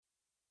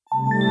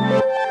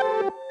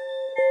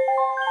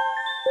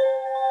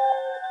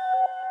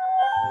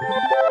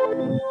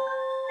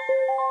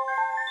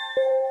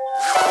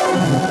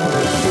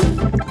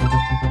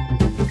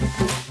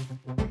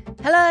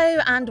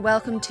and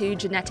welcome to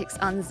Genetics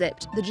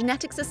Unzipped, the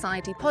Genetic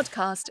Society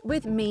podcast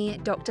with me,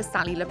 Dr.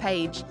 Sally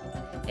LePage.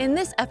 In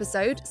this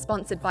episode,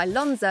 sponsored by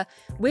Lonza,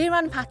 we're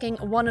unpacking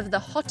one of the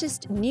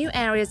hottest new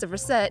areas of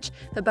research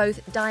for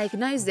both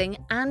diagnosing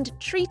and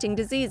treating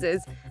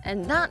diseases,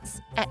 and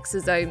that's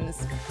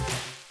exosomes.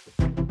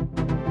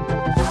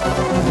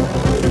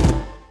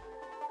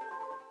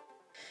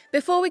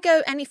 Before we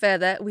go any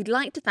further, we'd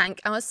like to thank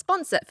our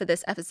sponsor for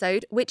this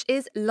episode, which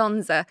is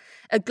Lonza,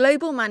 a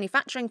global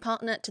manufacturing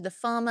partner to the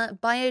pharma,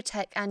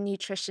 biotech and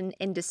nutrition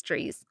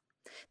industries.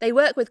 They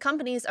work with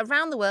companies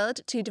around the world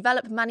to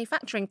develop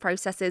manufacturing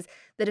processes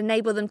that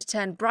enable them to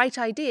turn bright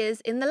ideas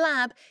in the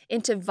lab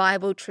into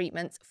viable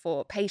treatments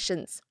for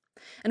patients.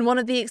 And one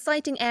of the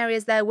exciting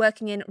areas they're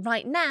working in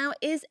right now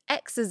is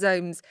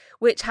exosomes,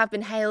 which have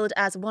been hailed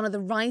as one of the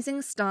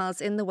rising stars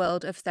in the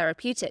world of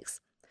therapeutics.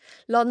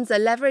 Lonza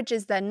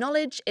leverages their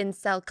knowledge in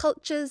cell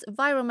cultures,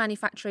 viral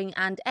manufacturing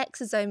and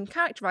exosome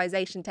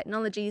characterization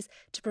technologies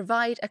to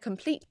provide a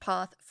complete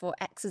path for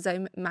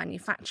exosome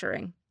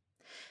manufacturing.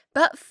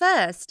 But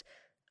first,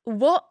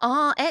 what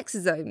are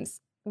exosomes?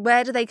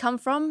 Where do they come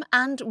from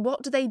and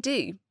what do they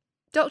do?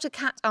 Dr.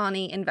 Kat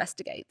Arney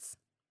investigates.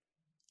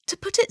 To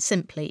put it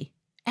simply,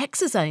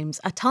 exosomes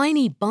are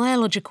tiny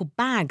biological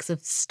bags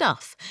of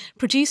stuff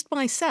produced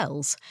by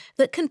cells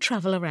that can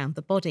travel around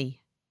the body.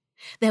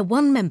 They're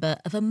one member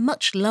of a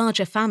much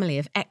larger family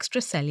of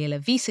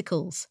extracellular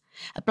vesicles,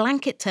 a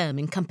blanket term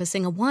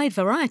encompassing a wide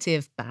variety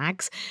of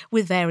bags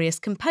with various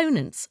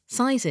components,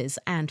 sizes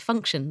and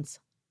functions.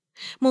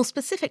 More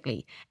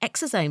specifically,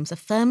 exosomes are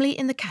firmly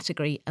in the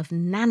category of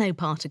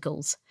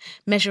nanoparticles,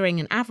 measuring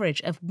an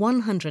average of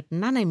 100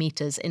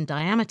 nanometers in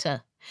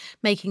diameter,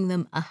 making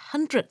them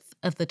 1/100th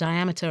of the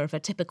diameter of a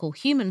typical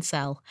human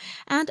cell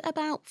and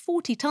about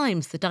 40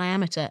 times the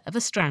diameter of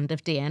a strand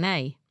of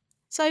DNA.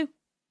 So,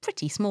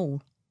 pretty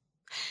small.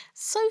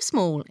 So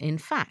small, in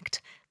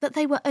fact, that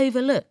they were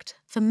overlooked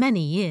for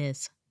many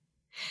years.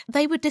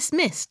 They were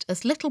dismissed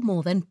as little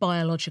more than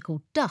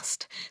biological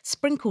dust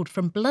sprinkled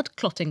from blood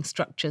clotting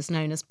structures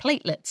known as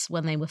platelets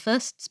when they were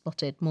first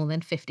spotted more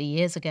than 50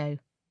 years ago.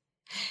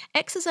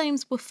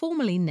 Exosomes were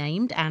formally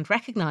named and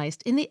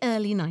recognised in the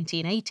early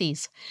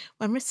 1980s,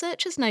 when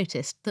researchers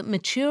noticed that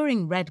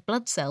maturing red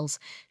blood cells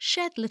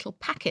shed little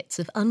packets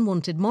of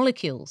unwanted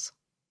molecules.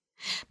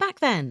 Back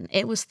then,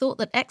 it was thought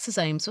that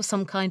exosomes were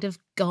some kind of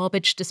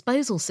garbage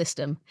disposal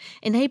system,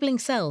 enabling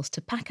cells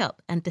to pack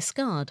up and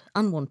discard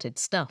unwanted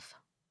stuff.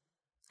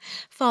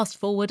 Fast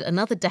forward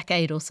another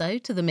decade or so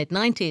to the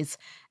mid-90s,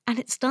 and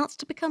it starts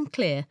to become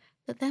clear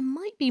that there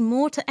might be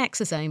more to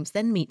exosomes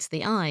than meets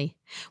the eye,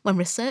 when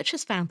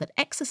researchers found that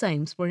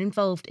exosomes were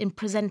involved in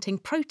presenting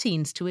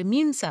proteins to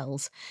immune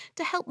cells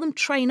to help them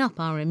train up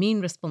our immune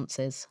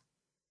responses.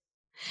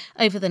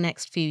 Over the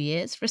next few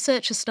years,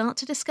 researchers start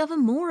to discover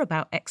more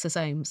about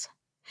exosomes.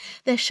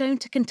 They're shown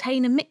to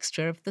contain a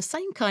mixture of the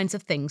same kinds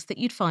of things that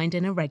you'd find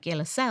in a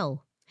regular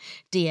cell: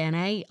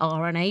 DNA,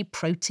 RNA,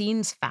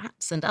 proteins,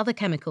 fats, and other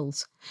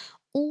chemicals,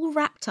 all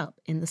wrapped up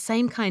in the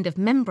same kind of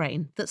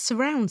membrane that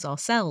surrounds our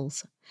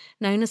cells,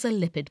 known as a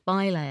lipid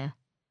bilayer.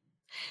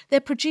 They're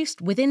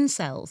produced within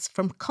cells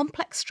from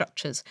complex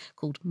structures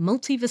called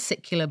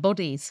multivesicular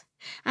bodies,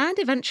 and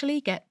eventually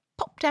get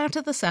popped out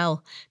of the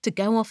cell to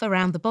go off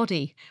around the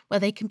body, where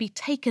they can be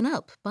taken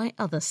up by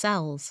other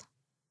cells.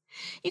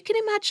 You can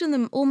imagine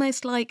them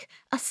almost like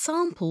a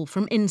sample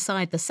from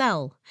inside the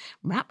cell,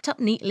 wrapped up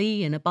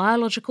neatly in a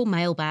biological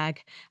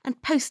mailbag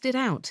and posted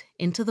out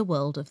into the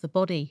world of the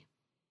body.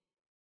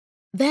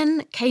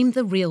 Then came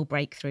the real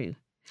breakthrough,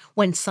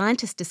 when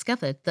scientists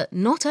discovered that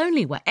not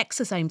only were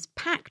exosomes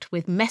packed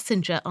with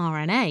messenger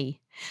RNA,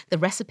 the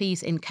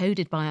recipes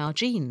encoded by our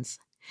genes,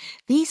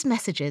 these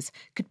messages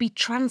could be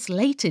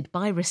translated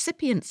by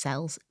recipient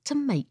cells to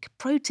make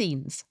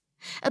proteins.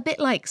 A bit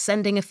like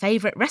sending a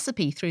favourite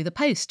recipe through the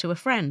post to a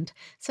friend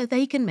so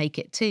they can make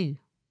it too.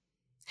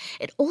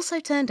 It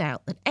also turned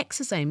out that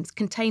exosomes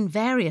contain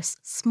various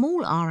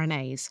small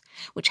RNAs,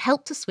 which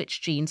help to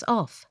switch genes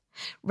off,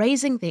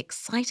 raising the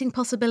exciting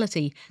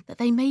possibility that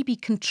they may be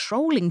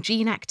controlling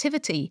gene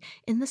activity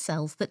in the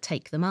cells that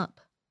take them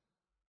up.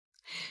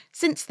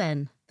 Since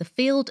then, the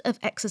field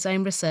of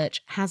exosome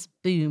research has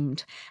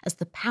boomed as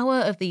the power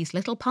of these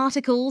little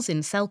particles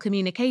in cell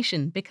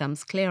communication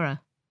becomes clearer.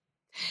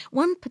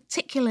 One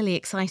particularly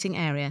exciting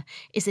area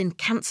is in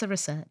cancer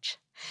research,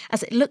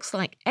 as it looks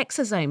like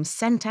exosomes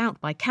sent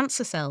out by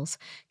cancer cells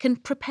can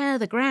prepare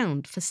the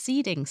ground for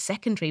seeding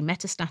secondary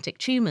metastatic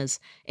tumours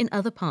in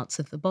other parts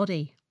of the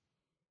body.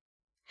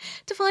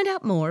 To find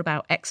out more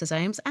about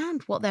exosomes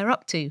and what they're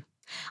up to,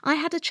 I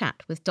had a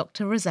chat with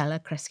Dr. Rosella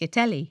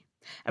Crescitelli,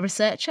 a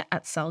researcher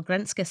at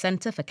Sahlgrenska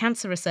Center for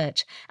Cancer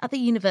Research at the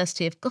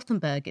University of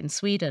Gothenburg in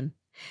Sweden,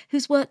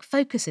 whose work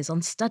focuses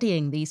on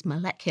studying these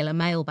molecular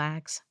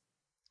mailbags.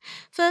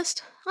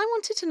 First, I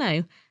wanted to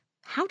know,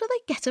 how do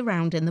they get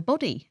around in the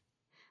body?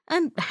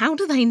 And how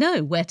do they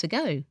know where to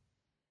go?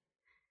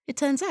 It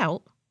turns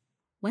out,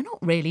 we're not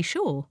really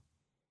sure.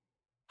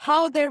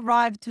 How they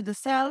arrive to the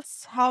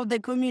cells, how they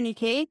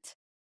communicate,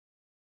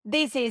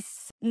 this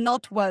is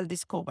not well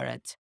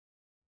discovered.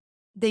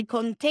 they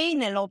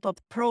contain a lot of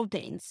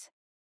proteins.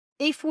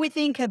 If we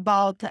think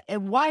about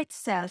white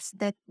cells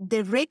that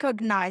they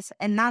recognize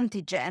an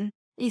antigen,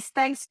 is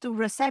thanks to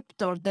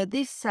receptor that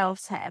these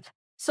cells have.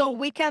 So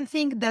we can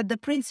think that the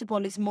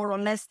principle is more or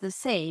less the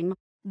same.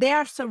 They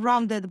are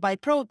surrounded by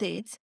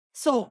proteins,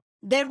 so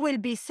there will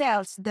be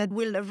cells that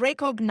will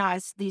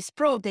recognize these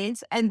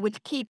proteins and will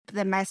keep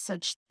the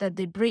message that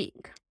they bring.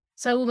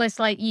 So almost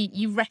like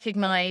you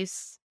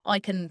recognize, I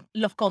can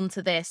lock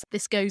onto this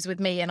goes with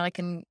me and I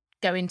can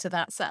go into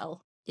that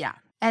cell. Yeah.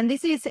 And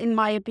this is, in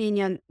my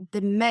opinion,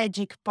 the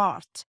magic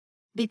part,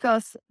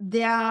 because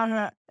they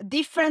are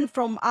different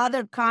from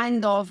other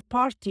kind of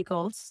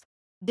particles.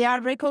 They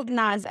are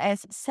recognized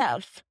as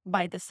self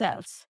by the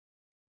cells.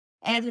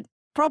 And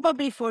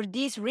probably for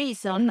this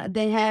reason,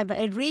 they have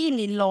a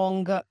really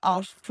long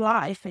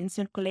half-life in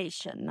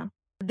circulation.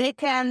 They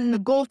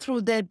can go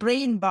through the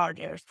brain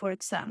barrier, for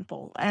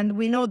example. And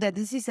we know that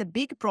this is a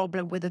big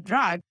problem with the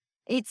drug.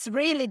 It's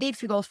really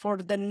difficult for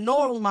the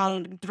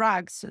normal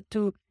drugs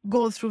to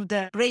go through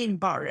the brain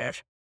barrier.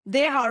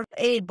 They are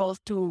able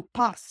to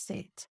pass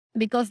it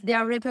because they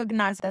are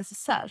recognized as a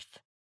self.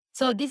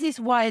 So this is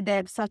why they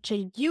have such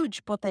a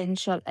huge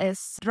potential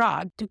as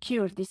drug to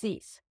cure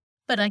disease.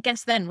 But I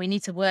guess then we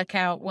need to work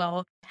out,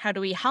 well, how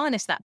do we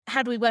harness that?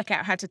 How do we work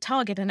out how to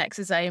target an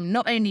exosome,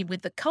 not only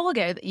with the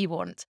cargo that you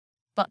want,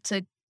 but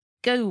to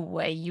go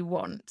where you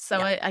want? So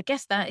Yeah. I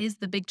guess that is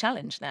the big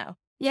challenge now.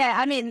 Yeah,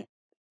 I mean,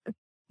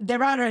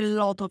 there are a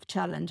lot of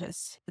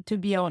challenges, to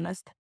be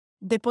honest.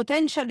 The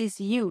potential is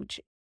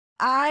huge.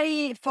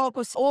 I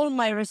focus all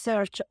my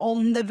research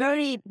on the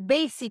very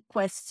basic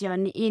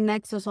question in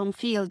exosome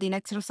field, in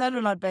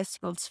extracellular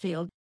vesicles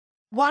field.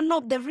 One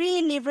of the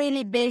really,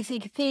 really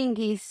basic thing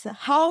is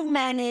how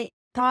many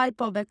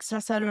type of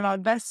extracellular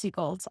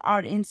vesicles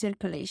are in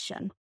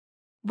circulation.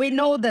 We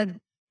know that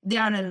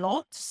there are a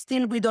lot,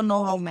 still we don't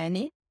know how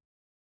many.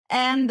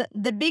 And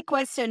the big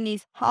question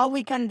is how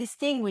we can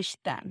distinguish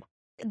them.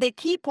 The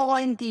key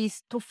point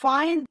is to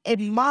find a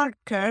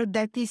marker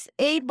that is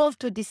able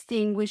to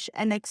distinguish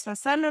an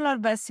extracellular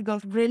vesicle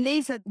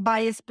released by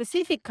a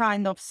specific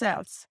kind of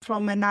cells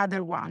from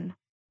another one.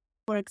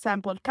 For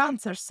example,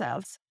 cancer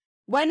cells.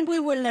 When we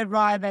will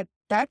arrive at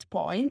that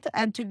point,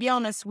 and to be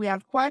honest, we are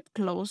quite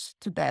close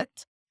to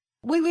that,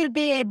 we will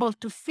be able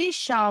to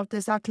fish out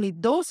exactly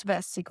those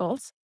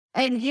vesicles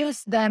and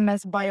use them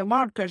as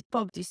biomarkers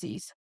of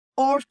disease,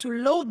 or to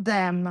load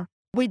them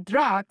with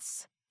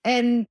drugs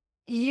and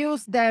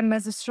use them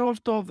as a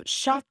sort of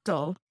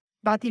shuttle.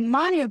 But in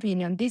my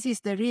opinion, this is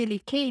the really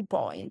key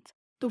point,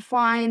 to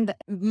find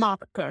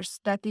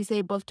markers that is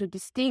able to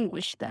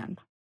distinguish them.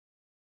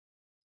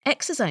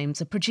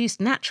 Exosomes are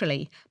produced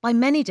naturally by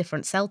many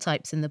different cell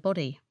types in the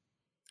body.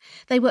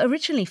 They were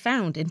originally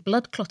found in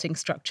blood clotting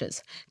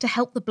structures to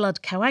help the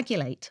blood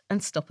coagulate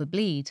and stop a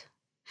bleed.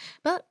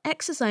 But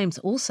exosomes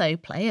also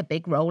play a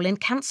big role in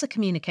cancer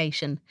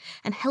communication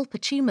and help a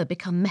tumour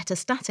become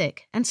metastatic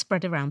and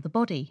spread around the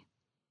body.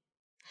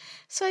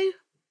 So,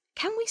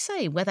 can we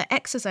say whether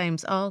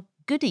exosomes are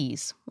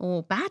goodies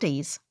or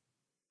baddies?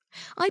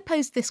 I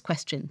posed this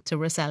question to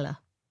Rosella.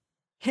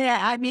 Yeah,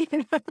 I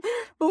mean,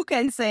 who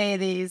can say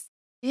this?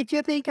 If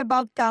you think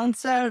about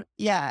cancer,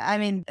 yeah, I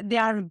mean, they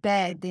are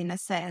bad in a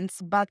sense,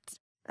 but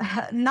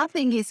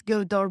nothing is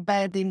good or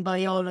bad in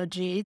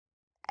biology.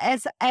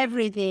 As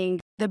everything,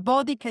 the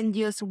body can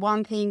use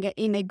one thing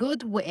in a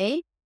good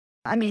way.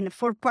 I mean,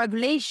 for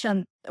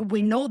coagulation,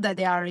 we know that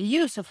they are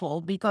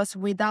useful because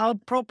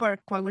without proper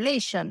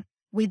coagulation,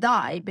 we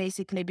die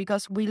basically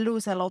because we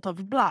lose a lot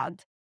of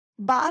blood.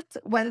 But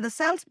when the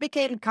cells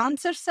became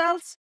cancer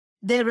cells,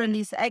 they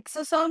release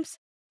exosomes.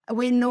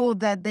 We know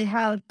that they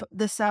help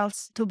the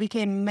cells to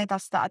become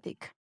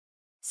metastatic.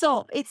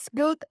 So it's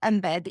good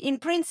and bad. In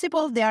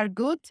principle, they are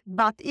good,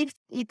 but if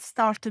it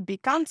starts to be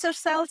cancer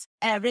cells,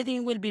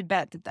 everything will be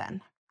bad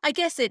then. I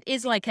guess it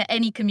is like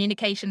any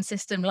communication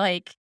system,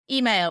 like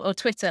email or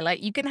Twitter.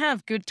 Like you can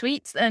have good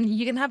tweets and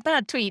you can have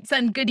bad tweets,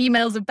 and good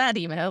emails and bad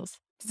emails.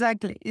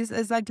 Exactly. It's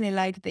exactly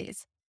like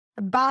this.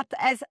 But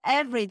as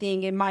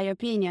everything, in my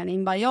opinion,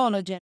 in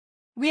biology,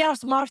 we are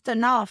smart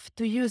enough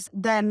to use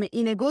them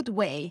in a good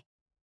way.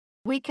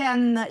 We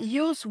can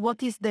use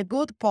what is the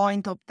good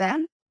point of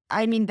them.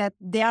 I mean that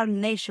they are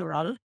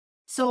natural,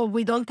 so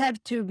we don't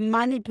have to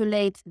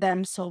manipulate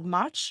them so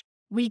much.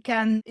 We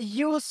can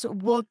use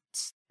what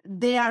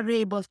they are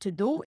able to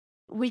do.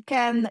 We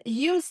can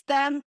use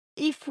them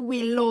if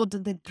we load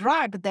the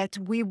drug that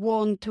we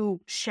want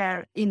to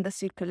share in the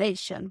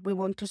circulation, we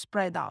want to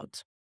spread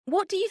out.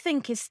 What do you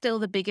think is still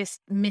the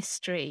biggest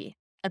mystery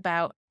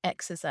about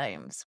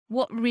exosomes?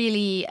 What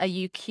really are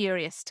you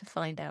curious to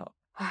find out?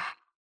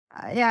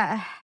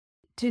 Yeah,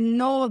 to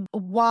know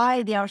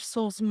why they are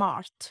so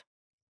smart,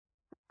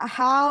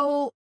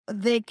 how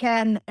they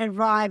can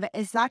arrive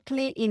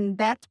exactly in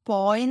that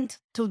point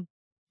to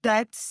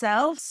that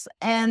cells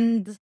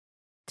and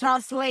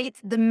translate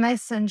the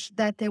message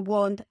that they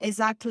want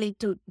exactly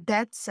to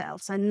that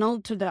cells and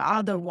not to the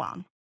other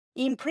one.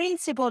 In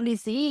principle,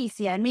 it's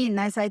easy. I mean,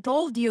 as I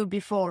told you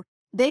before,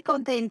 they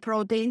contain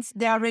proteins,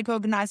 they are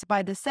recognized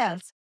by the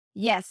cells.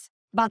 Yes,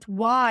 but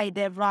why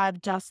they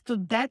arrive just to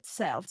that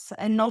cells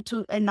and not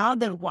to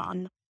another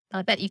one?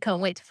 I bet you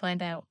can't wait to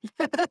find out.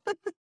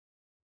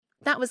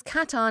 That was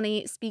Kat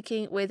Arney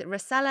speaking with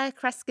Rossella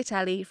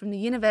Crescitelli from the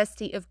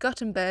University of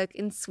Gothenburg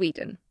in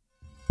Sweden.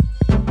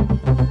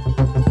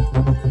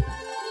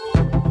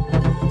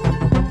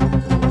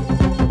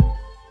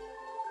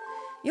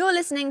 You're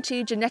listening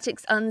to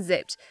Genetics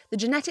Unzipped, the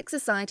Genetic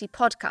Society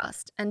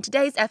podcast, and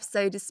today's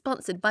episode is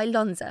sponsored by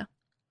Lonza.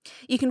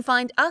 You can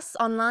find us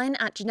online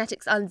at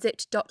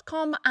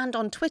geneticsunzipped.com and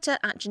on Twitter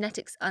at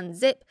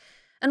geneticsunzip.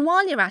 And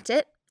while you're at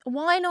it,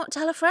 why not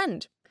tell a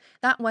friend?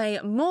 That way,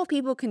 more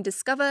people can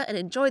discover and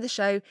enjoy the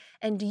show,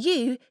 and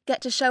you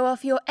get to show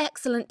off your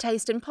excellent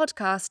taste in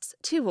podcasts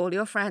to all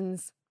your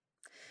friends.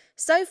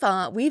 So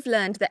far, we've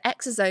learned that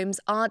exosomes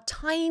are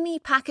tiny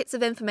packets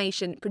of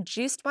information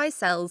produced by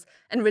cells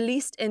and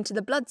released into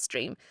the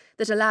bloodstream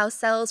that allow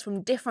cells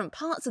from different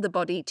parts of the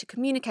body to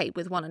communicate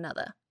with one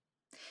another.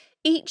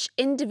 Each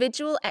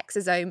individual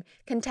exosome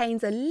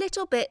contains a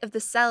little bit of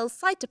the cell's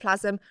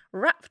cytoplasm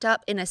wrapped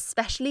up in a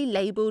specially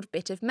labelled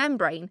bit of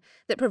membrane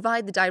that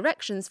provide the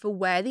directions for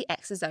where the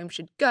exosome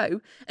should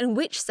go and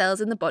which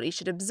cells in the body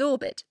should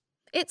absorb it.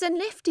 It's a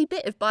nifty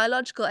bit of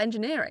biological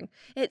engineering.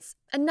 It's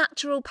a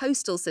natural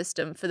postal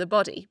system for the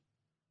body.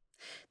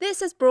 This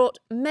has brought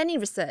many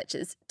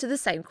researchers to the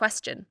same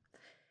question.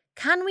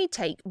 Can we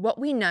take what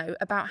we know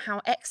about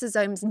how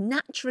exosomes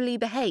naturally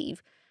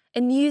behave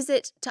and use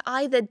it to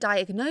either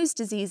diagnose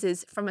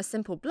diseases from a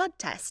simple blood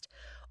test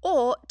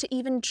or to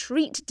even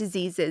treat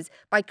diseases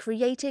by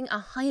creating a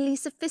highly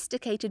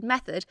sophisticated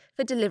method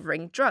for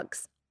delivering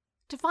drugs?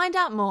 To find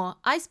out more,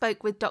 I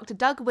spoke with Dr.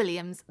 Doug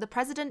Williams, the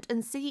president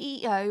and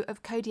CEO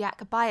of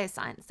Kodiak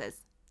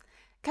Biosciences.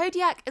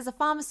 Kodiak is a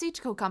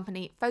pharmaceutical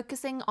company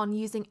focusing on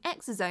using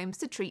exosomes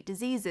to treat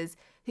diseases,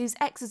 whose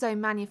exosome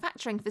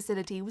manufacturing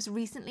facility was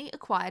recently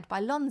acquired by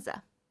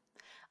Lonza.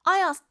 I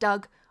asked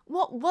Doug,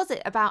 what was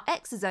it about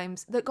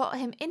exosomes that got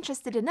him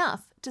interested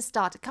enough to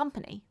start a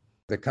company?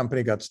 The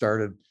company got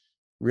started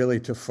really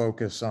to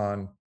focus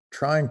on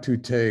trying to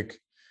take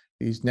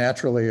these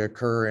naturally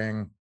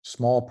occurring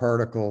small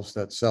particles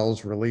that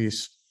cells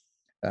release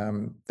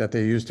that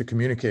they use to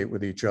communicate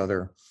with each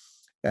other,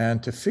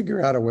 and to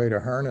figure out a way to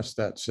harness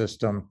that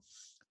system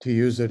to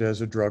use it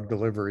as a drug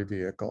delivery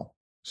vehicle.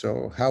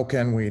 So how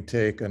can we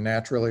take a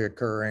naturally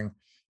occurring,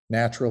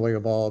 naturally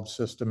evolved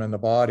system in the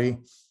body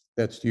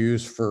that's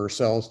used for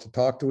cells to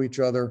talk to each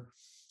other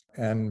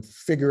and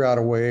figure out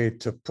a way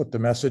to put the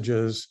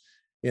messages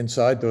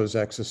inside those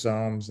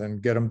exosomes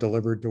and get them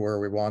delivered to where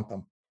we want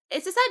them?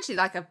 It's essentially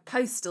like a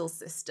postal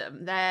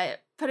system. They're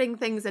putting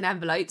things in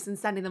envelopes and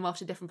sending them off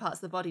to different parts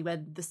of the body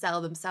where the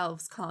cell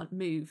themselves can't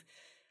move.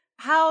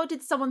 How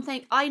did someone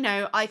think, I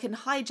know I can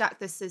hijack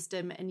this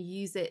system and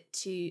use it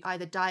to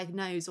either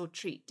diagnose or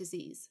treat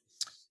disease?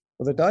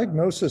 Well, the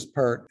diagnosis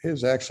part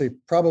is actually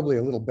probably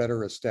a little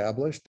better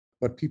established.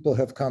 What people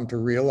have come to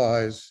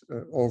realize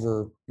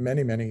over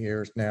many, many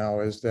years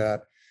now is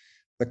that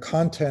the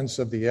contents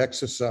of the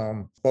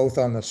exosome, both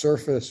on the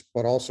surface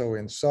but also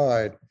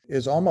inside,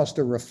 is almost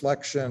a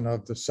reflection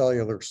of the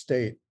cellular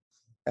state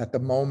at the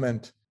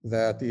moment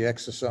that the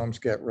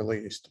exosomes get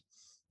released.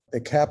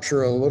 They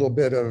capture a little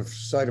bit of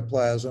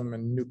cytoplasm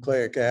and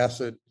nucleic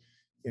acid,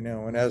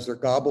 and as they're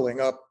gobbling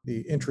up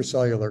the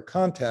intracellular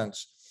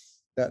contents,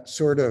 that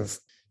sort of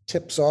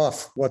tips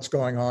off what's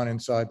going on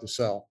inside the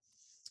cell.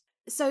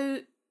 So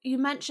you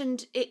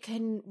mentioned it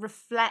can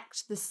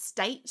reflect the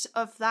state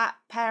of that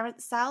parent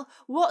cell.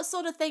 What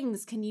sort of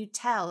things can you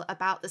tell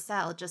about the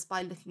cell just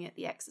by looking at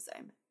the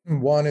exosome?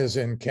 One is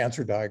in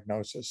cancer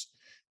diagnosis,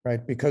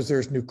 right? Because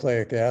there's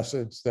nucleic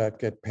acids that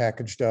get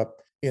packaged up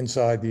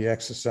inside the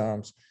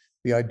exosomes.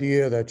 The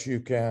idea that you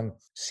can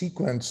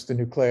sequence the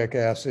nucleic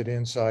acid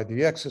inside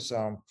the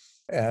exosome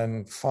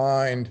and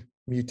find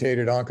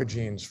mutated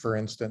oncogenes, for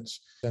instance,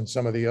 and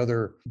some of the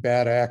other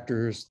bad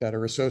actors that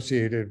are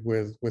associated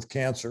with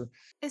cancer.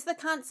 Is the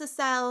cancer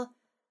cell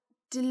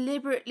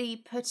deliberately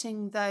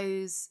putting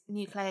those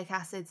nucleic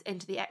acids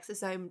into the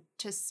exosome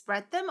to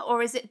spread them?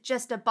 Or is it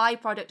just a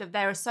byproduct of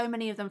there are so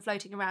many of them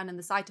floating around in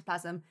the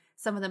cytoplasm,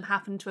 some of them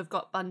happen to have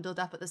got bundled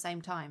up at the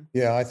same time?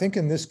 Yeah, I think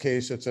in this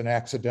case, it's an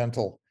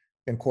accidental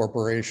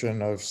incorporation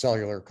of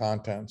cellular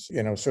contents,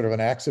 sort of an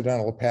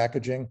accidental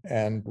packaging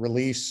and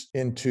release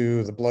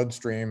into the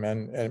bloodstream.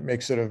 And it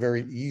makes it a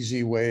very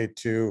easy way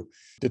to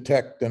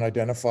detect and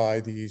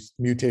identify these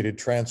mutated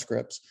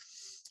transcripts.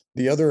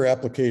 The other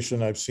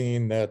application I've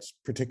seen that's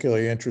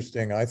particularly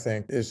interesting, I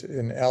think, is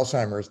in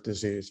Alzheimer's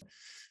disease.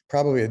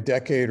 Probably a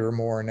decade or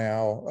more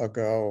now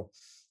ago,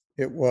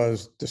 it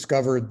was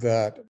discovered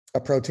that a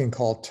protein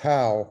called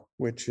tau,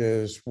 which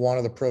is one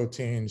of the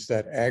proteins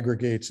that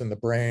aggregates in the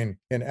brain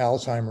in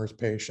Alzheimer's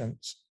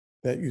patients,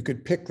 that you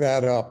could pick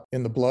that up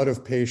in the blood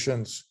of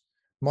patients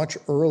much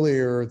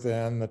earlier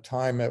than the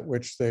time at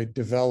which they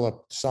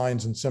developed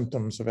signs and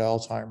symptoms of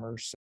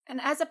Alzheimer's. And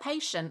as a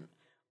patient,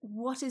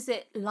 what is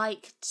it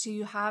like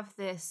to have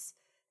this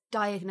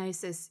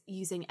diagnosis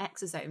using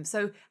exosomes.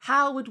 So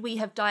how would we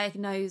have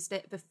diagnosed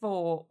it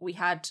before we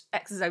had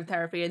exosome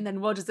therapy? And then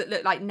what does it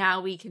look like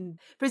now we can,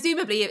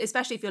 presumably,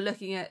 especially if you're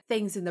looking at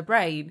things in the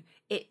brain,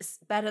 it's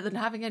better than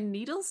having a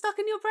needle stuck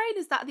in your brain?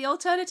 Is that the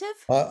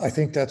alternative? I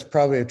think that's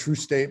probably a true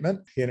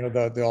statement.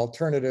 The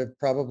alternative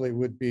probably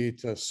would be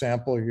to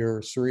sample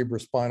your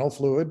cerebrospinal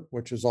fluid,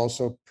 which is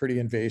also pretty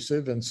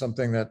invasive and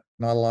something that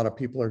not a lot of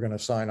people are going to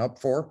sign up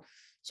for.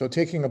 So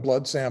taking a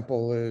blood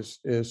sample is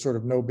sort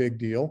of no big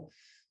deal.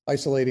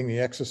 Isolating the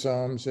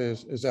exosomes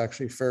is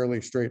actually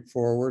fairly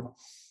straightforward.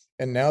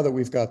 And now that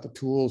we've got the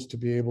tools to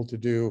be able to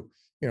do,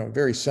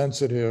 very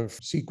sensitive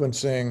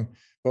sequencing,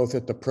 both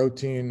at the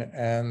protein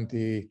and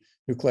the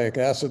nucleic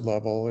acid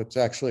level, it's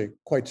actually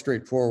quite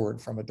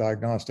straightforward from a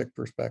diagnostic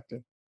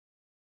perspective.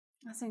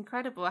 That's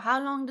incredible.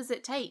 How long does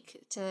it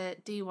take to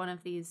do one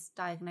of these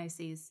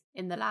diagnoses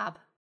in the lab?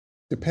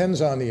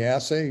 Depends on the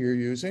assay you're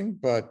using,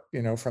 but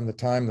from the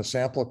time the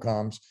sample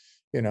comes,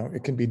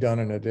 it can be done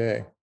in a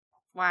day.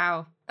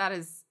 Wow, that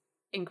is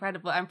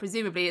incredible. And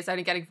presumably it's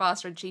only getting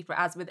faster and cheaper,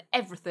 as with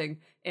everything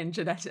in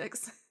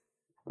genetics.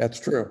 That's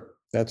true.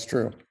 That's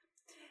true.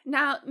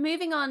 Now,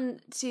 moving on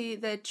to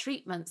the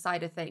treatment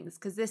side of things,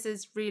 because this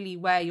is really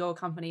where your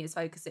company is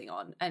focusing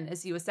on. And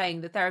as you were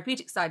saying, the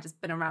therapeutic side has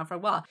been around for a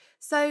while.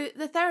 So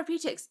the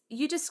therapeutics,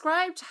 you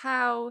described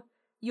how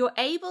you're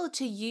able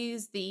to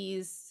use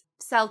these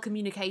cell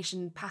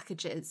communication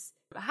packages.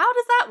 How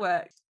does that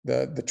work?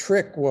 The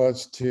trick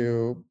was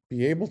to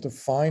be able to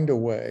find a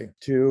way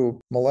to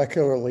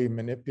molecularly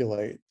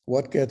manipulate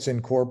what gets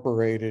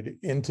incorporated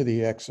into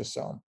the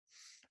exosome.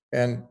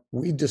 And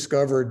we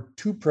discovered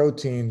two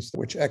proteins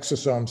which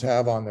exosomes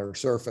have on their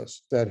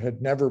surface that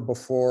had never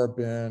before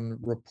been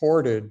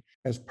reported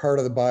as part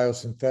of the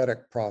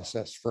biosynthetic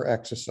process for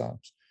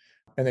exosomes.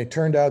 And they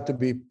turned out to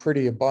be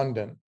pretty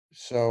abundant.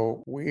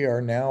 So we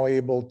are now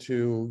able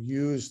to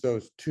use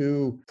those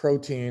two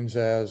proteins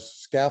as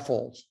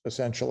scaffolds,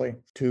 essentially,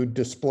 to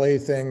display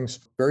things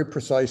very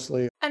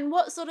precisely. And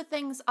what sort of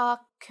things are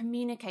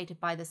communicated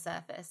by the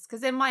surface?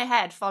 Because in my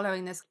head,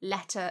 following this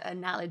letter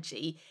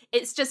analogy,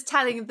 it's just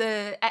telling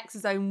the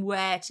exosome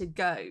where to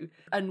go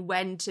and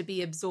when to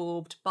be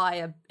absorbed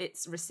by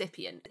its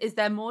recipient. Is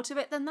there more to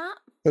it than that?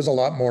 There's a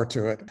lot more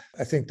to it.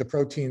 I think the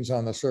proteins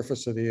on the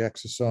surface of the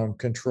exosome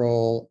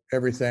control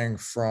everything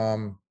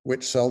from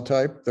which cell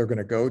type they're going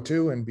to go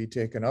to and be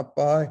taken up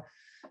by,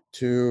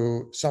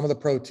 to some of the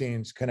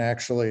proteins can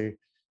actually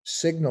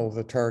signal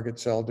the target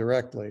cell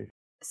directly.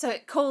 So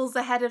it calls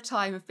ahead of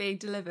time of being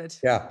delivered.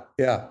 Yeah.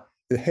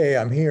 Hey,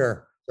 I'm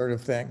here, sort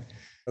of thing.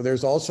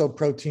 There's also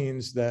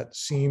proteins that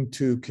seem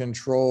to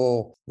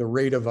control the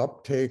rate of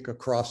uptake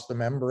across the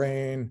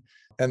membrane.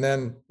 And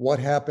then what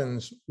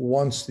happens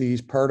once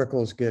these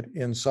particles get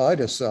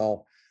inside a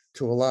cell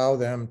to allow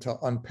them to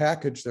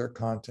unpackage their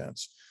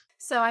contents.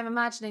 So I'm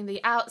imagining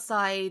the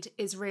outside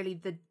is really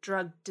the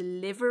drug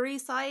delivery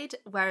side,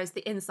 whereas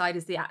the inside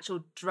is the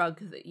actual drug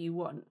that you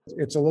want.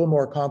 It's a little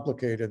more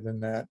complicated than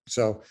that.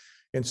 So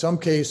in some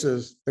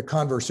cases, the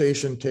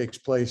conversation takes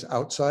place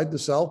outside the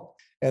cell.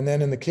 And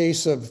then in the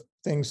case of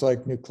things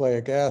like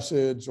nucleic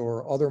acids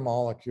or other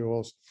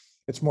molecules,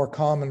 it's more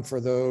common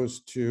for those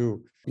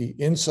to be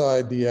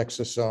inside the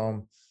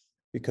exosome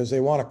because they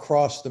want to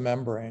cross the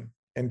membrane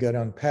and get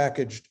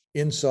unpackaged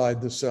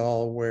inside the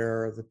cell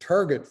where the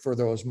target for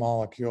those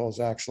molecules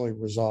actually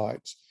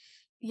resides.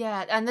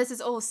 Yeah, and this is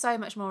all so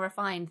much more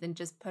refined than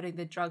just putting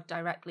the drug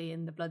directly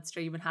in the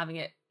bloodstream and having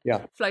it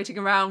floating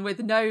around with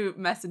no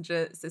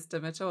messenger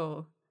system at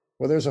all.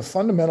 Well, there's a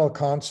fundamental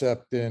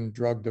concept in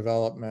drug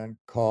development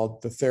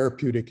called the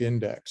therapeutic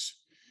index,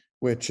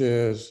 which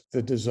is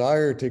the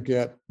desire to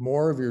get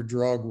more of your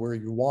drug where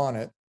you want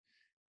it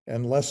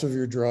and less of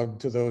your drug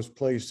to those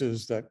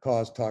places that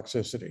cause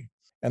toxicity.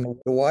 And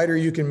the wider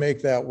you can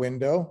make that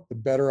window, the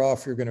better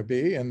off you're going to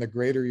be and the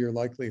greater your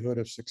likelihood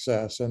of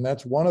success. And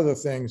that's one of the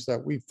things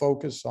that we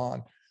focus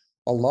on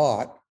a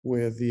lot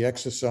with the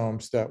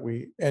exosomes that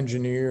we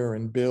engineer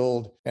and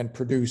build and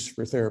produce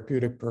for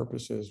therapeutic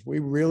purposes. We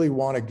really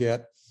want to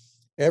get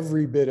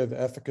every bit of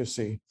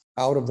efficacy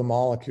out of the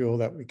molecule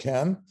that we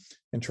can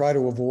and try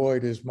to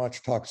avoid as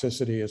much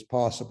toxicity as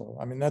possible.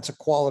 I mean, that's a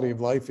quality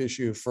of life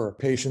issue for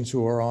patients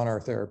who are on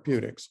our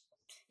therapeutics.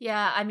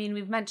 Yeah, I mean,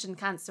 we've mentioned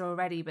cancer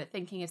already, but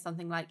thinking of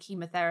something like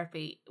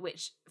chemotherapy,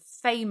 which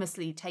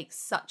famously takes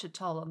such a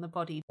toll on the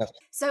body. Yes.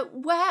 So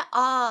where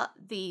are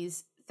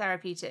these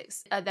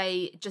therapeutics? Are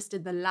they just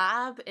in the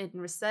lab, in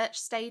research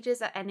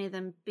stages? Are any of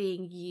them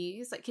being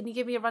used? Like, can you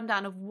give me a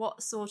rundown of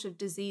what sort of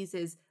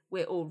diseases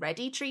we're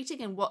already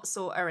treating and what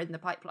sort are in the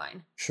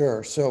pipeline?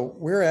 Sure. So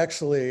we're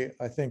actually,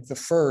 I think, the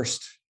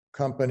first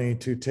company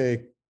to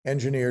take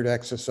engineered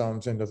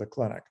exosomes into the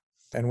clinic.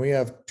 And we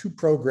have two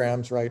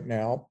programs right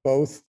now,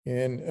 both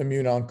in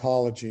immune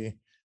oncology.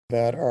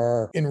 that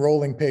are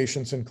enrolling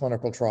patients in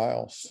clinical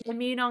trials.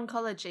 Immune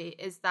oncology,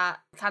 is that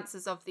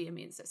cancers of the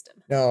immune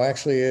system? No,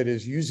 actually, it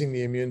is using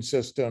the immune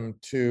system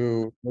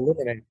to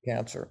eliminate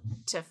cancer.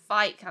 To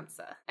fight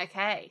cancer.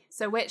 Okay.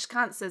 So which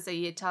cancers are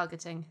you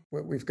targeting?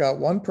 We've got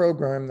one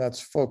program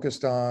that's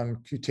focused on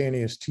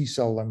cutaneous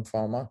T-cell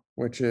lymphoma,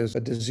 which is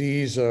a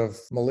disease of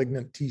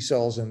malignant T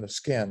cells in the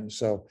skin.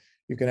 So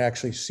you can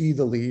actually see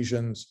the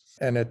lesions,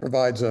 and it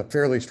provides a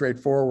fairly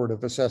straightforward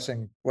of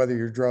assessing whether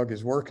your drug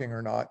is working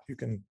or not. You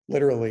can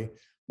literally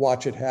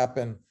watch it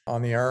happen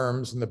on the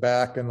arms and the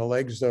back and the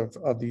legs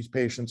of these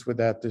patients with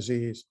that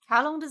disease.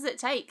 How long does it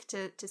take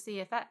to see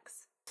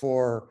effects?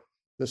 For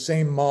the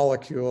same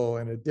molecule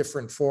in a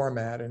different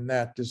format in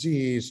that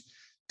disease,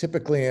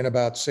 typically in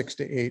about 6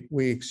 to 8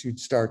 weeks, you'd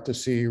start to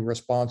see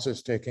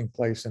responses taking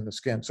place in the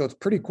skin. So it's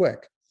pretty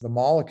quick. The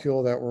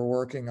molecule that we're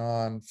working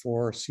on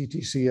for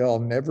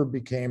CTCL never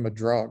became a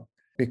drug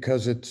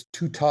because it's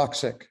too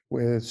toxic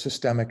with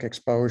systemic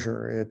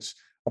exposure. It's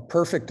a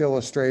perfect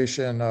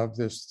illustration of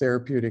this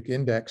therapeutic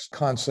index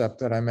concept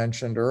that I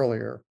mentioned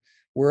earlier.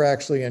 We're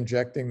actually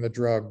injecting the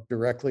drug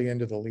directly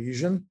into the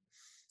lesion.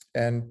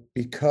 And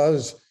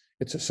because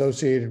it's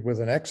associated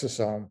with an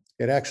exosome,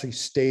 it actually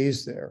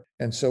stays there.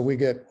 And so we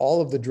get all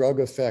of the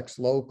drug effects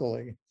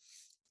locally.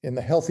 In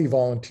the healthy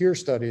volunteer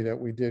study that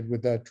we did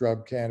with that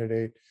drug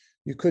candidate,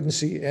 you couldn't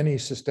see any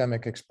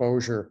systemic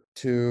exposure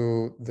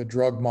to the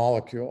drug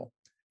molecule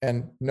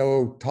and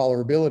no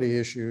tolerability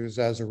issues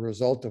as a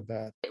result of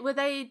that. Were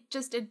they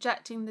just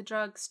injecting the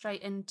drug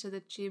straight into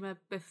the tumor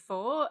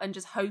before and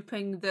just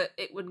hoping that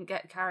it wouldn't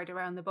get carried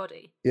around the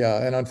body?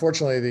 Yeah, and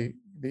unfortunately,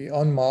 the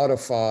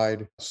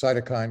unmodified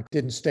cytokine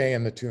didn't stay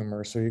in the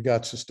tumor. So you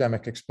got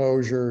systemic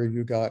exposure,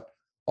 you got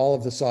all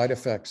of the side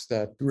effects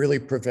that really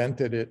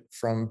prevented it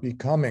from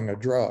becoming a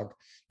drug.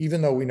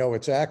 Even though we know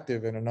it's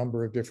active in a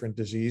number of different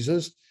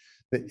diseases,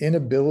 the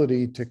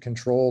inability to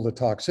control the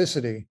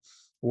toxicity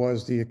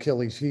was the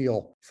Achilles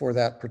heel for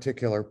that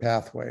particular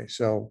pathway.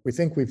 So we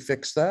think we've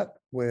fixed that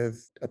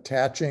with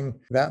attaching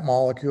that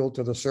molecule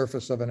to the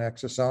surface of an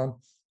exosome,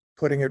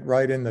 putting it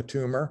right in the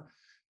tumor,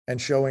 and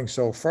showing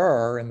so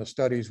far in the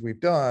studies we've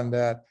done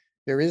that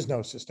there is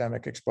no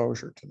systemic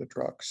exposure to the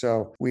drug.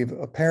 So we've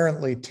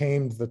apparently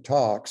tamed the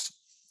tox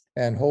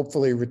and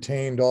hopefully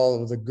retained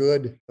all of the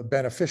good,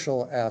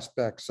 beneficial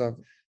aspects of.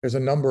 There's a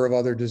number of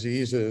other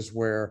diseases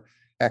where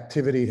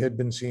activity had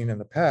been seen in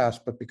the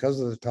past, but because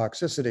of the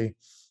toxicity,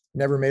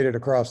 never made it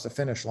across the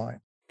finish line.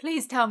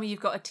 Please tell me you've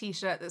got a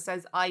t-shirt that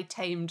says "I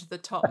tamed the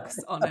tox"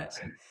 on it.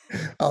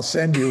 I'll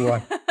send you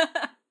one.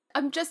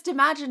 I'm just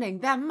imagining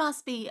there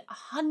must be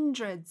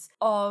hundreds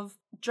of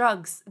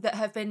drugs that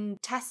have been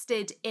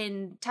tested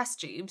in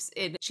test tubes,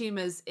 in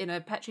tumors in a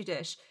petri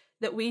dish,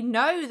 that we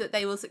know that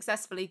they will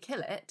successfully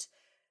kill it,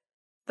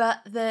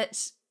 but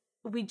that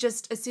we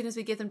just, as soon as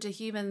we give them to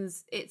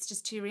humans, it's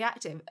just too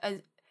reactive.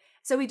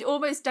 So we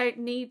almost don't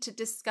need to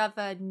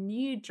discover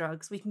new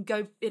drugs. We can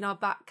go in our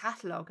back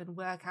catalogue and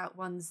work out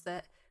ones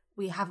that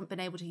we haven't been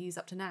able to use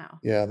up to now.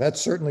 Yeah, that's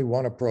certainly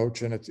one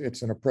approach, and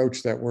it's an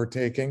approach that we're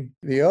taking.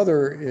 The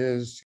other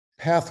is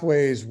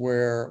pathways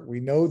where we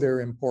know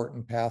they're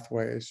important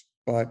pathways,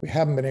 but we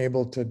haven't been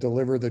able to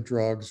deliver the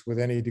drugs with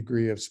any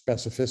degree of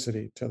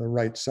specificity to the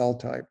right cell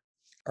type.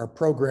 Our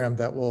program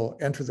that will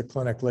enter the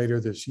clinic later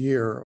this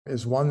year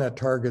is one that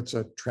targets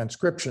a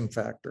transcription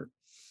factor.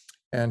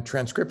 And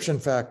transcription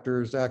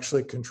factors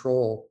actually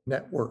control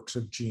networks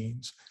of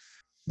genes.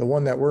 The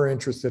one that we're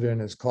interested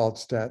in is called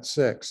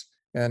STAT6.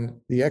 And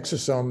the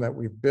exosome that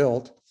we've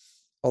built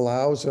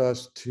allows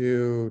us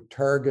to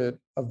target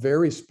a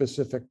very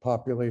specific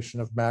population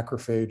of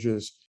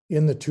macrophages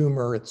in the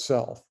tumor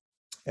itself.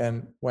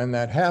 And when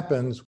that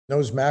happens,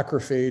 those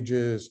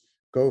macrophages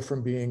go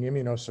from being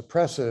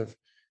immunosuppressive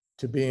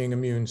to being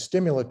immune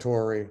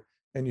stimulatory,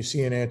 and you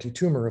see an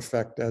anti-tumor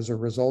effect as a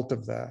result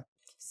of that.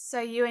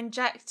 So you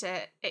inject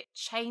it, it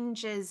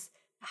changes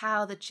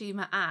how the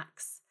tumor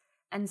acts.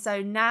 And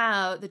so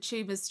now the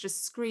tumor's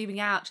just screaming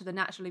out to the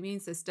natural immune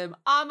system,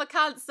 "I'm a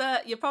cancer,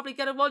 you're probably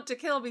going to want to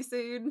kill me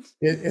soon."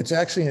 It's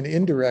actually an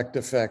indirect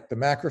effect. The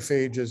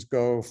macrophages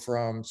go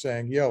from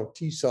saying, yo,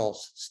 T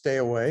cells, stay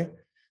away,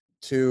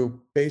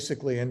 to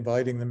basically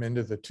inviting them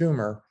into the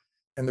tumor.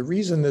 And the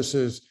reason this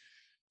is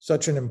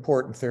such an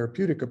important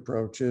therapeutic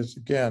approach is,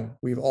 again,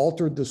 we've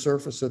altered the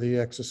surface of the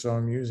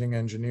exosome using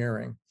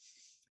engineering.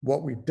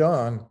 What we've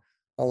done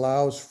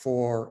allows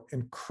for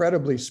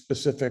incredibly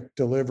specific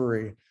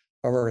delivery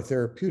of our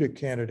therapeutic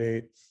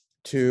candidate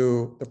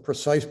to the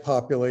precise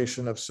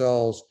population of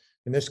cells,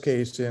 in this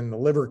case, in the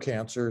liver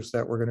cancers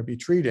that we're going to be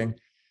treating,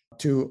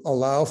 to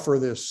allow for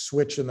this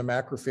switch in the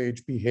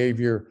macrophage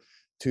behavior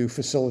to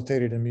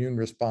facilitate an immune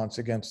response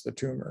against the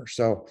tumor.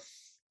 So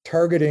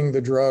targeting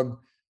the drug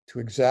to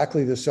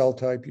exactly the cell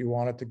type you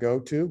want it to go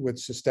to with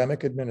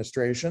systemic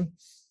administration.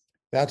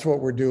 That's what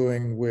we're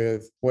doing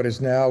with what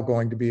is now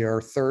going to be our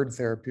third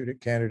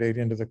therapeutic candidate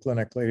into the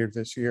clinic later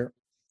this year.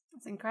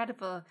 That's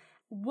incredible.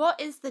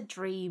 What is the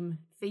dream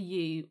for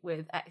you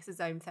with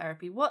exosome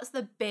therapy? What's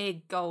the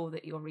big goal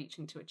that you're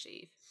reaching to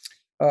achieve?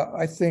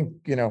 I think,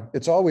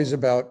 it's always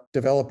about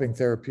developing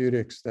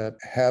therapeutics that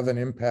have an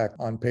impact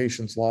on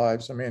patients'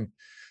 lives. I mean,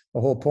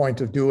 the whole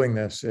point of doing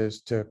this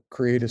is to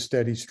create a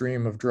steady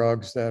stream of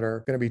drugs that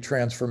are going to be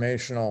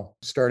transformational,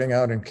 starting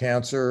out in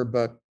cancer.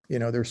 But,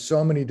 there's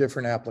so many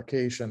different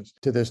applications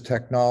to this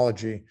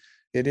technology.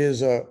 It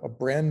is a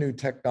brand new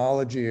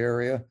technology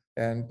area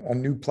and a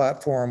new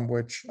platform,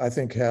 which I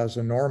think has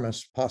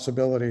enormous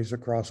possibilities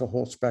across a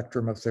whole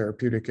spectrum of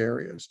therapeutic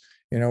areas.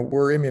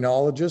 We're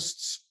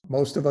immunologists,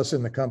 most of us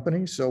in the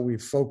company, so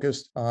we've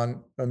focused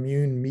on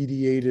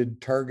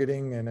immune-mediated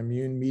targeting and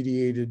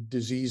immune-mediated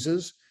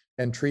diseases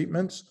and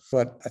treatments.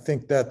 But I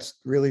think that's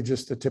really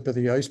just the tip of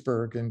the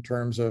iceberg in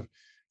terms of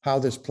how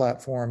this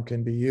platform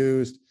can be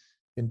used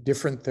in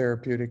different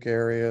therapeutic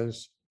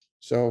areas.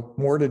 So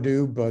more to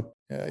do, but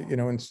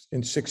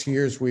in 6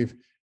 years, we've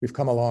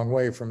come a long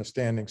way from a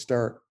standing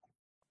start.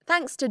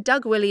 Thanks to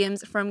Doug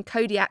Williams from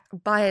Kodiak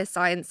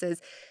Biosciences,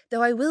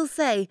 though I will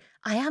say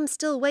I am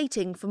still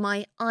waiting for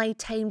my I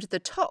Tamed the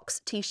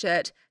Tox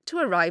t-shirt to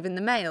arrive in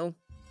the mail.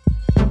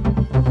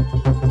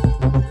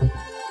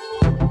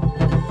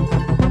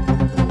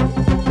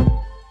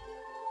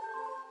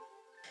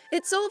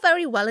 It's all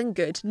very well and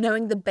good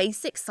knowing the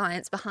basic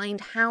science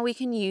behind how we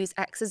can use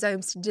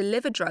exosomes to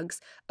deliver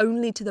drugs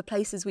only to the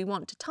places we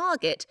want to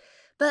target,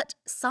 but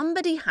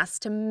somebody has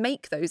to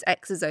make those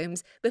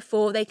exosomes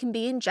before they can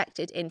be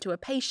injected into a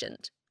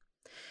patient.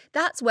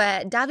 That's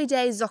where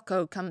Davide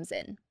Zocco comes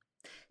in.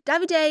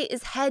 Davide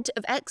is head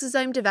of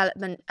exosome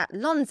development at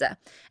Lonza,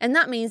 and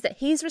that means that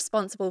he's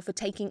responsible for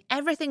taking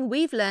everything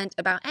we've learned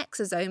about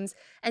exosomes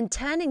and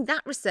turning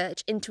that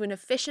research into an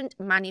efficient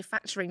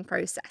manufacturing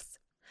process.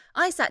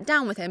 I sat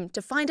down with him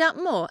to find out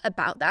more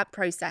about that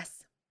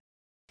process.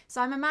 So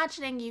I'm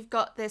imagining you've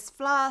got this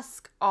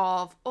flask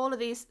of all of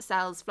these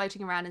cells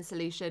floating around in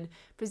solution.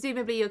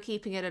 Presumably you're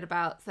keeping it at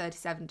about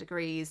 37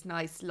 degrees,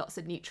 nice, lots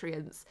of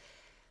nutrients.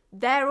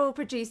 They're all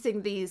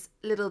producing these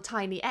little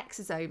tiny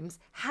exosomes.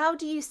 How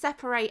do you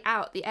separate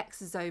out the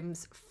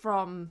exosomes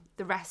from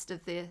the rest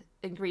of the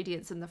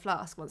ingredients in the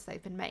flask once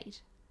they've been made?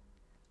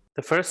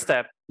 The first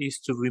step is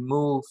to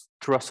remove,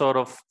 through a sort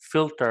of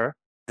filter,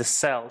 the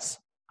cells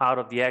out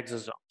of the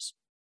exosomes.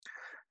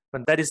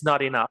 But that is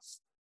not enough.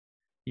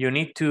 You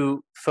need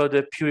to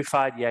further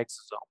purify the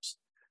exosomes,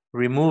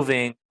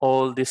 removing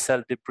all the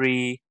cell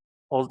debris,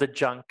 all the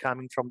junk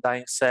coming from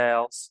dying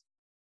cells,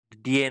 the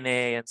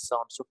DNA, and so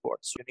on and so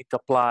forth. So you need to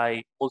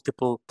apply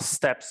multiple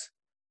steps,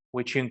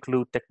 which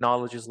include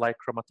technologies like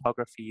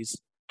chromatographies,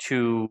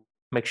 to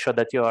make sure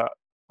that you are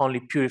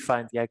only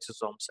purifying the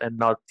exosomes and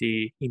not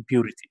the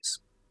impurities.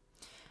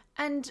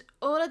 And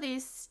all of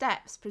these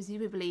steps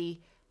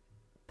presumably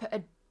put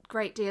a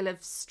great deal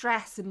of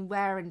stress and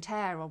wear and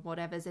tear on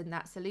whatever's in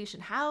that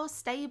solution. How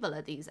stable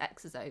are these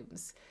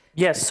exosomes?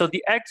 Yes, so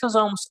the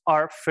exosomes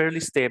are fairly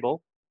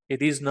stable.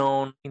 It is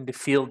known in the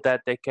field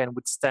that they can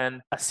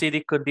withstand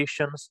acidic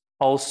conditions,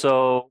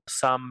 also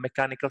some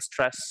mechanical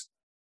stress.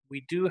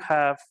 We do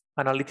have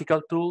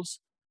analytical tools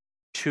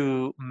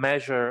to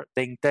measure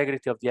the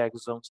integrity of the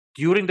exosomes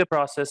during the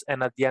process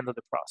and at the end of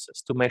the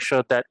process to make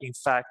sure that, in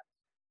fact,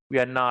 we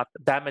are not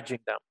damaging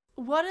them.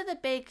 What are the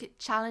big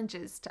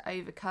challenges to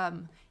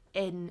overcome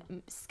in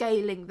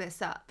scaling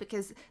this up?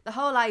 Because the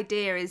whole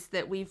idea is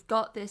that we've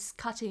got this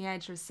cutting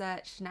edge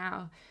research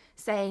now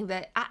saying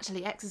that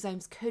actually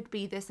exosomes could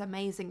be this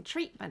amazing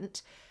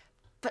treatment,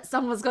 but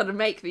someone's got to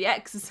make the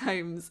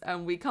exosomes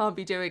and we can't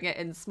be doing it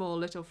in small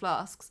little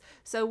flasks.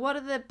 So what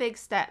are the big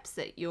steps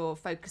that you're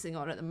focusing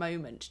on at the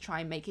moment to try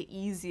and make it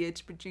easier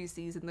to produce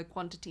these in the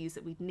quantities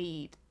that we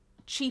need,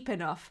 cheap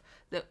enough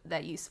that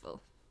they're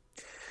useful?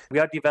 We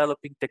are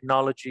developing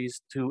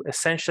technologies to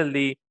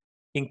essentially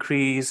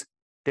increase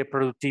the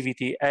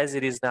productivity as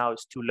it is now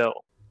is too low.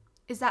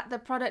 Is that the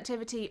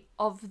productivity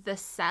of the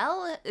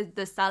cell?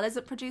 The cell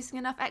isn't producing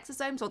enough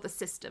exosomes, or the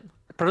system?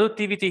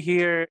 Productivity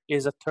here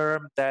is a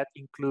term that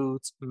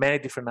includes many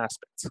different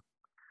aspects.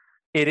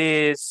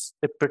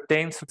 It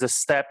pertains to the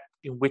step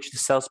in which the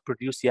cells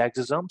produce the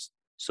exosomes.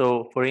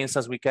 So, for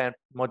instance, we can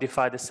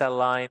modify the cell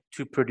line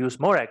to produce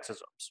more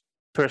exosomes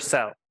per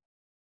cell.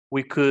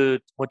 We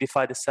could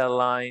modify the cell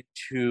line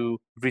to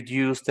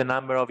reduce the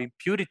number of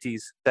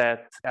impurities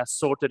that are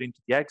sorted into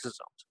the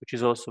exosomes, which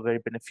is also very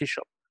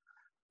beneficial.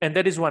 And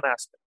that is one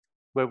aspect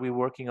where we're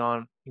working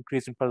on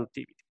increasing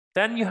productivity.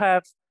 Then you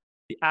have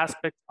the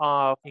aspect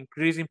of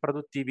increasing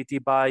productivity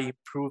by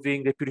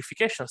improving the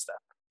purification step,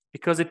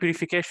 because the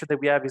purification that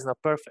we have is not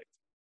perfect.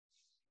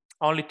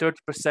 Only 30%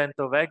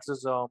 of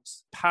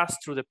exosomes pass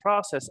through the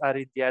process are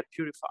in the end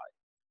purified.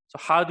 So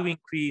how do we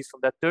increase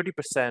from that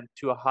 30%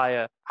 to a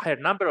higher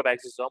number of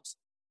exosomes,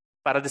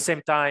 but at the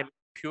same time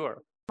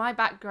pure? My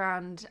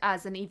background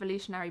as an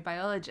evolutionary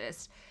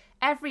biologist,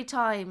 every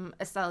time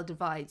a cell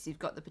divides, you've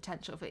got the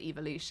potential for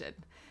evolution.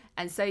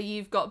 And so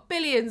you've got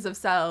billions of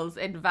cells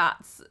in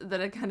vats that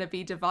are going to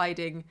be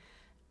dividing,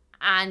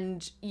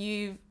 and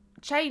you've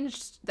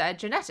changed their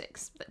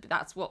genetics.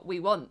 That's what we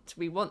want.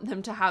 We want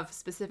them to have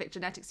specific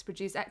genetics to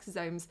produce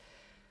exosomes.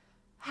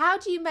 How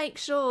do you make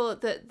sure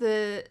that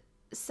the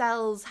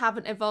cells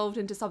haven't evolved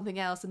into something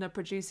else and are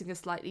producing a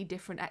slightly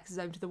different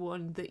exosome to the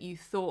one that you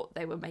thought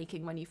they were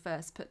making when you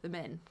first put them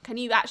in? Can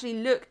you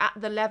actually look at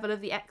the level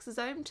of the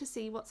exosome to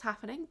see what's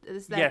happening?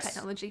 Is there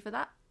technology for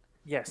that?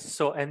 Yes.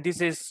 So, and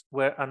this is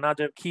where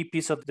another key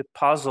piece of the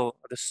puzzle,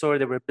 the story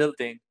that we're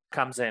building,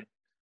 comes in.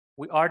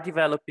 We are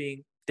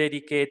developing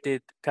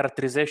dedicated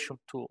characterization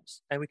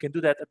tools, and we can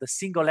do that at the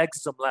single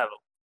exosome level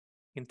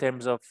in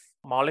terms of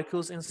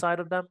molecules inside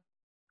of them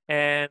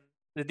and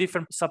the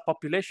different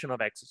subpopulation of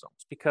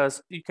exosomes,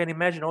 because you can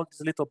imagine all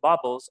these little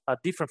bubbles are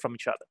different from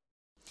each other.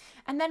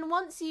 And then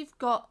once you've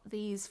got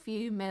these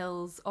few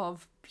mils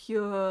of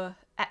pure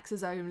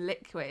exosome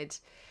liquid,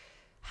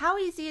 how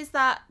easy is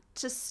that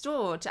to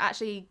store, to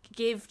actually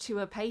give to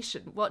a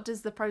patient? What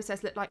does the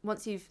process look like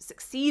once you've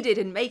succeeded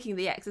in making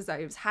the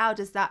exosomes? How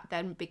does that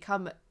then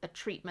become a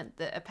treatment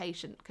that a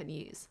patient can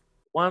use?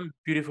 One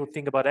beautiful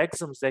thing about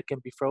exosomes, they can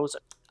be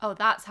frozen. Oh,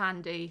 that's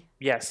handy.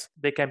 Yes,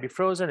 they can be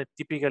frozen. It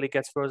typically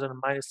gets frozen at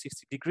minus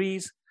 60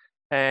 degrees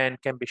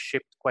and can be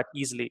shipped quite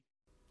easily.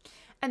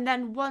 And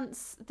then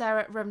once they're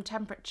at room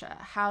temperature,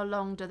 how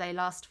long do they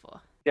last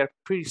for? They're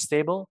pretty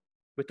stable.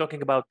 We're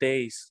talking about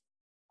days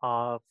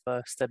of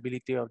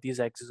stability of these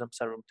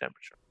exosomes at room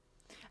temperature.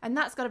 And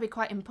that's got to be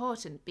quite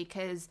important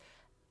because,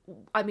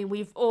 I mean,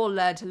 we've all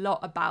learned a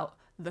lot about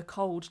the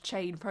cold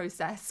chain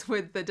process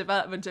with the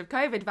development of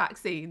COVID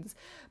vaccines,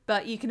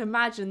 but you can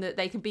imagine that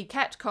they can be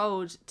kept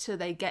cold till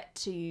they get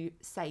to,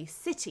 say,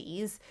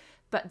 cities,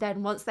 but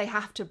then once they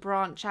have to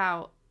branch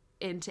out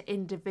into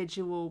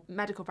individual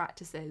medical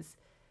practices,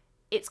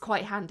 it's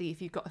quite handy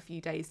if you've got a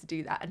few days to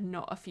do that and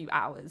not a few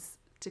hours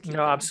to keep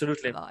them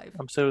alive.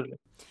 Absolutely.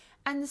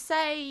 And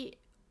say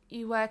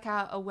you work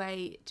out a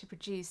way to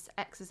produce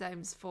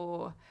exosomes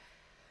for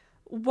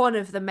one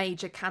of the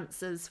major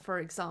cancers, for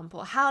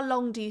example. How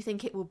long do you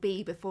think it will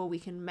be before we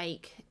can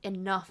make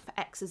enough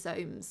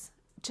exosomes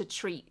to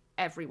treat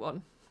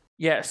everyone?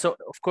 Yeah, so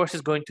of course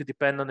it's going to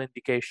depend on the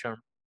indication.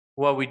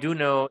 What we do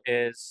know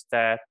is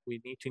that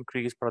we need to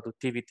increase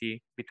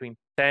productivity between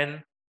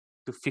 10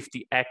 to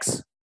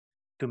 50x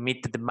to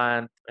meet the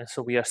demand. And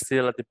so we are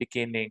still at the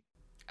beginning.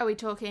 Are we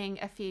talking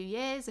a few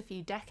years, a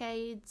few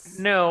decades?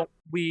 No,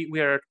 we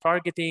are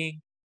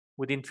targeting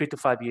within 3 to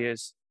 5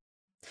 years.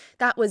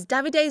 That was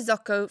Davide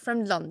Zocco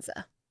from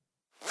Lonza.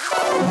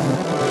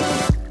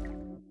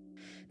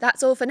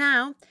 That's all for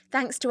now.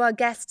 Thanks to our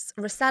guests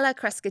Rossella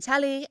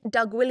Crescitelli,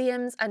 Doug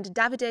Williams and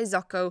Davide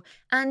Zocco,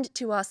 and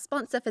to our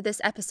sponsor for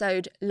this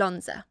episode,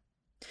 Lonza.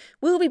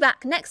 We'll be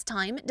back next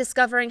time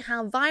discovering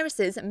how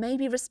viruses may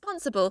be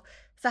responsible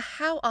for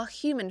how our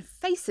human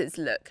faces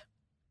look.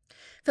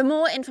 For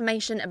more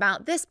information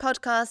about this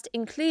podcast,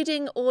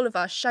 including all of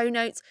our show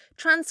notes,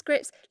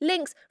 transcripts,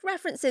 links,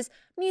 references,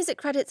 music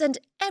credits, and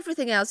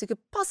everything else you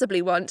could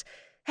possibly want,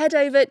 head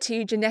over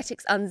to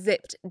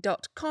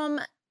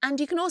geneticsunzipped.com, and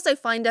you can also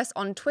find us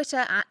on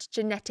Twitter at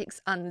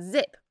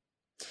geneticsunzip.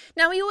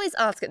 Now, we always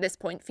ask at this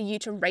point for you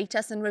to rate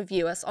us and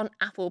review us on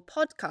Apple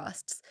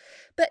Podcasts,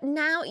 but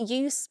now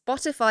you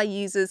Spotify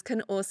users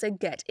can also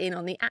get in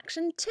on the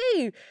action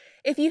too.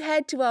 If you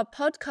head to our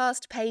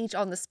podcast page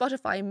on the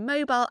Spotify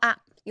mobile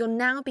app, you'll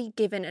now be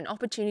given an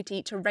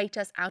opportunity to rate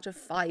us out of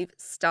 5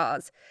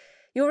 stars.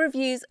 Your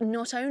reviews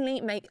not only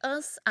make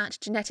us at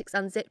Genetics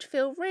Unzipped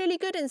feel really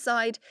good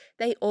inside,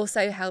 they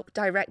also help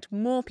direct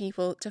more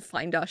people to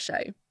find our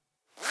show.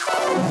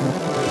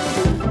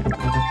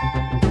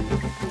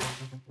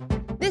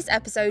 This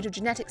episode of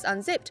Genetics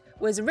Unzipped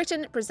was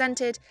written,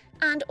 presented,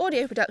 and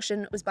audio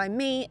production was by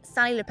me,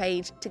 Sally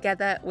LePage,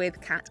 together with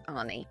Kat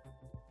Arney.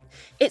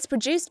 It's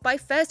produced by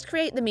First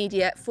Create the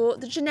Media for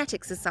the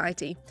Genetics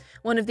Society,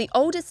 one of the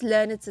oldest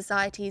learned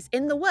societies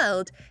in the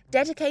world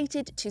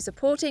dedicated to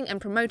supporting and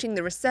promoting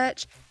the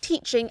research,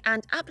 teaching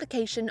and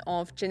application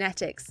of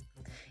genetics.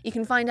 You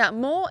can find out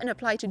more and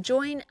apply to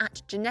join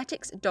at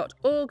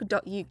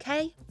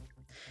genetics.org.uk.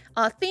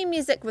 Our theme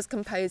music was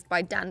composed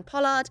by Dan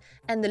Pollard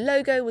and the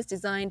logo was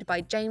designed by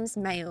James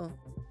Mayle.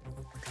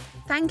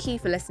 Thank you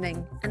for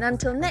listening, and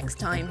until next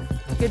time,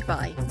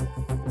 goodbye.